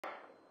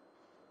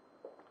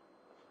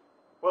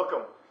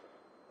Welcome.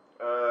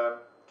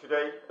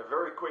 Today a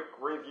very quick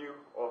review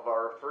of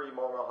our 3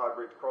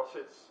 monohybrid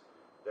crosses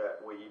that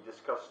we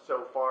discussed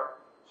so far.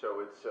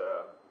 So it's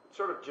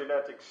sort of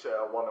genetics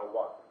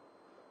 101.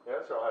 Yeah,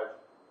 so I have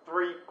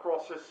 3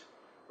 crosses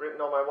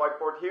written on my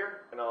whiteboard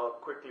here, and I'll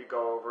quickly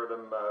go over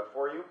them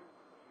for you.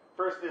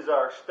 First is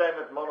our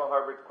standard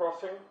monohybrid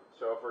crossing.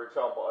 So for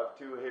example, I have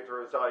 2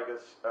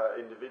 heterozygous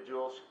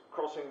individuals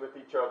crossing with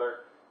each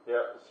other.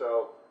 Yeah,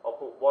 so I'll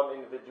put one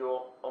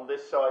individual on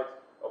this side,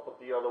 I'll put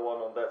the other one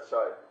on that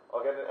side.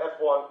 I'll get an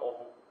F1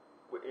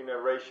 in a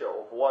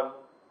ratio of 1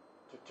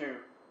 to 2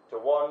 to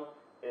 1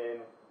 in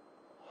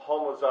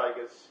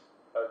homozygous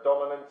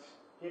dominant,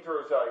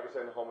 heterozygous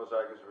and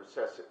homozygous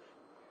recessive.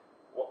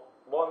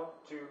 1,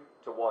 2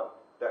 to 1,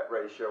 that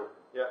ratio.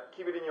 Yeah,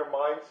 keep it in your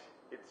mind.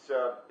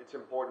 It's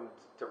important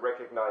to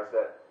recognize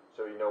that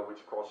so you know which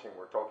crossing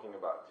we're talking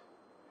about.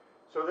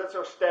 So that's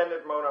our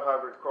standard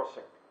monohybrid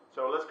crossing.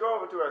 So let's go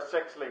over to our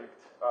sex-linked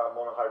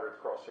monohybrid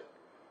crossing.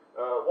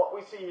 What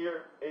we see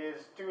here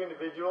is 2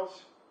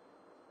 individuals,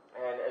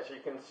 and as you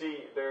can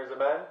see, there's a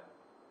man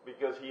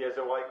because he has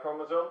a Y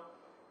chromosome,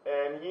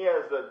 and he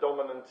has the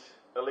dominant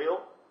allele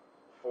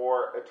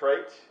for a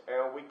trait,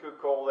 and we could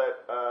call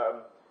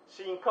that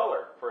seeing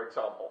color, for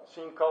example.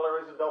 Seeing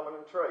color is a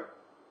dominant trait.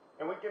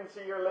 And we can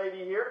see your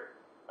lady here.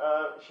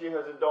 She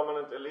has a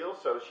dominant allele,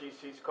 so she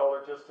sees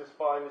color just as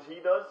fine as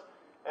he does,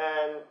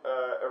 and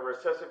a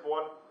recessive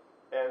one,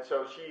 and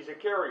so she's a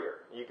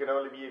carrier. You can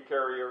only be a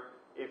carrier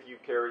if you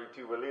carry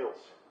 2 alleles.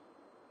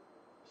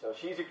 So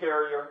she's a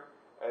carrier,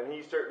 and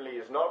he certainly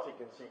is not. He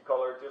can see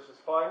color just as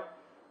fine.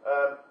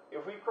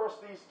 If we cross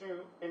these 2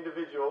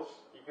 individuals,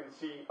 you can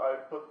see I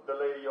put the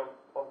lady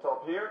on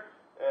top here,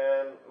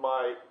 and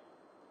my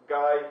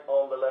guy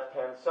on the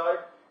left-hand side,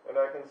 and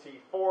I can see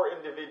 4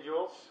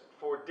 individuals,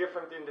 4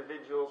 different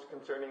individuals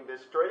concerning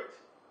this trait.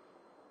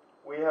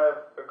 We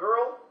have a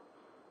girl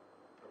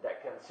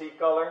that can see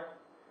color.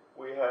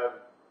 We have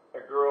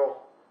a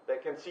girl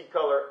that can see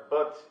color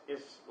but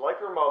is, like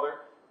her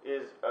mother,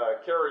 is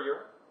a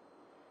carrier.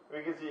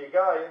 We can see a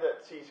guy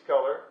that sees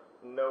color,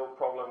 no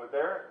problem with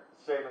there,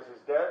 same as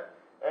his dad.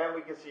 And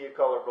we can see a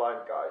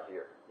colorblind guy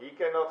here. He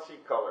cannot see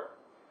color.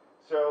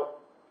 So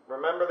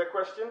remember the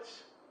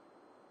questions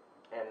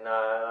and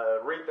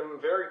read them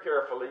very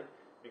carefully,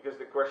 because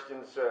the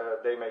questions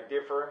they may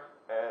differ,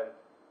 and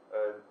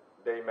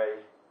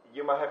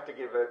you might have to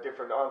give a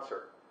different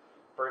answer.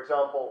 For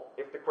example,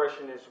 if the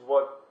question is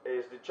what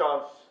is the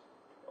chance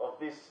of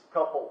this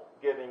couple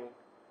getting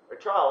a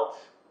child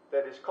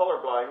that is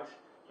colorblind,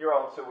 your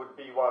answer would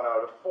be 1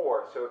 out of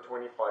 4, so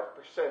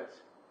 25%.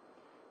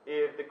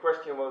 If the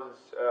question was,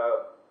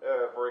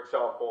 for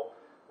example,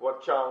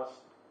 what chance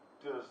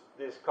does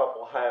this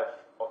couple have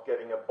of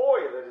getting a boy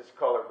that is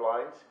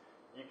colorblind,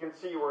 you can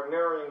see we're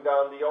narrowing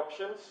down the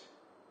options.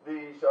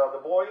 These are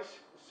the boys,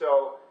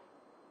 so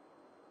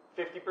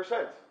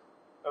 50%.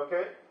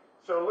 Okay,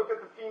 so look at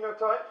the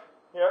phenotype.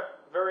 Yeah,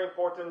 very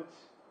important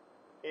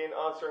in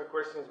answering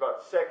questions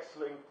about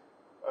sex-linked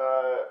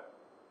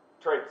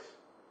traits.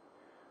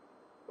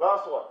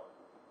 Last one,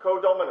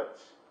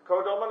 codominance.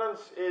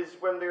 Codominance is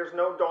when there's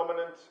no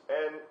dominant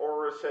and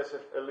or recessive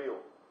allele.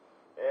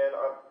 And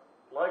I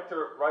like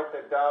to write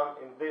that down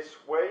in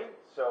this way.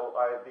 So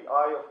I have the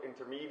I of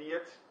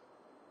intermediate,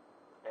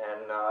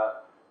 and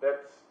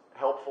that's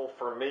helpful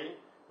for me,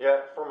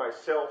 yeah, for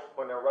myself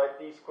when I write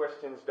these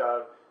questions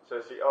down. So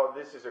I see, oh,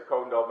 this is a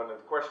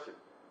codominant question.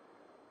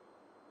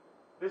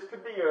 This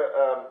could be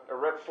a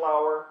red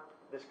flower.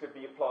 This could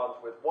be a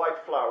plant with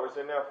white flowers,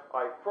 and if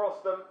I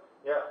cross them,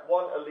 yeah,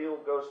 one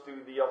allele goes to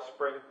the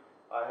offspring.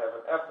 I have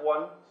an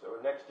F1, so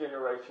a next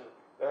generation,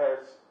 that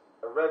has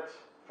a red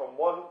from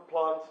one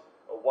plant,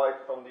 a white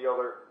from the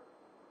other,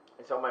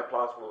 and so my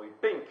plants will be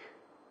pink.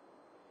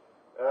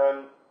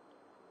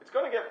 It's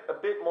going to get a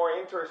bit more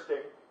interesting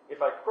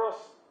if I cross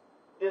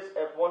this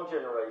F1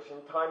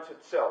 generation times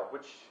itself,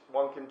 which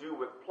one can do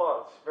with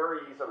plants very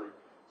easily.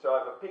 So I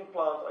have a pink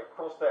plant, I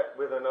cross that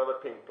with another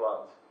pink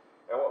plant.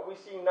 And what we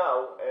see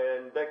now,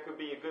 and that could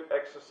be a good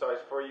exercise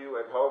for you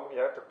at home,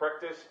 you have to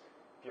practice.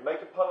 If you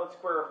make a punnet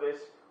square of this,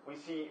 we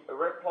see a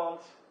red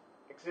plant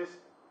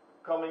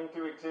coming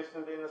to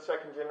existence in the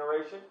 2nd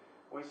generation.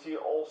 We see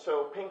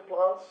also pink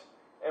plants,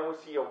 and we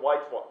see a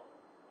white one.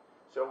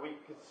 So we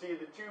can see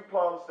the 2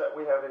 plants that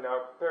we have in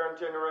our parent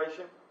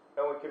generation,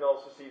 and we can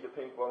also see the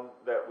pink one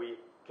that we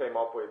came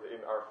up with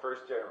in our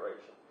 1st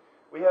generation.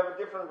 We have a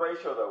different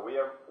ratio though. We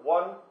have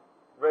 1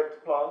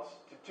 red plant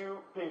to 2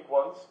 pink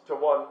ones to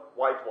 1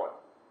 white one.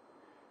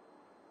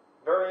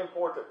 Very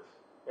important,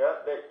 yeah,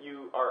 that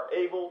you are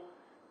able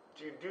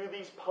to do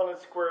these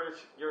punnet squares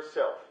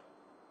yourself.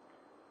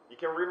 You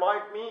can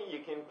remind me,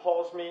 you can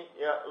pause me,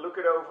 yeah, look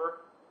it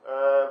over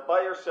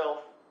by yourself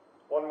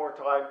one more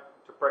time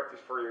to practice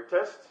for your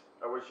test.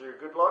 I wish you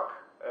good luck,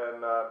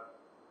 and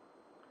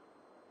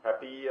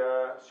happy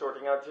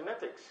sorting out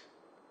genetics.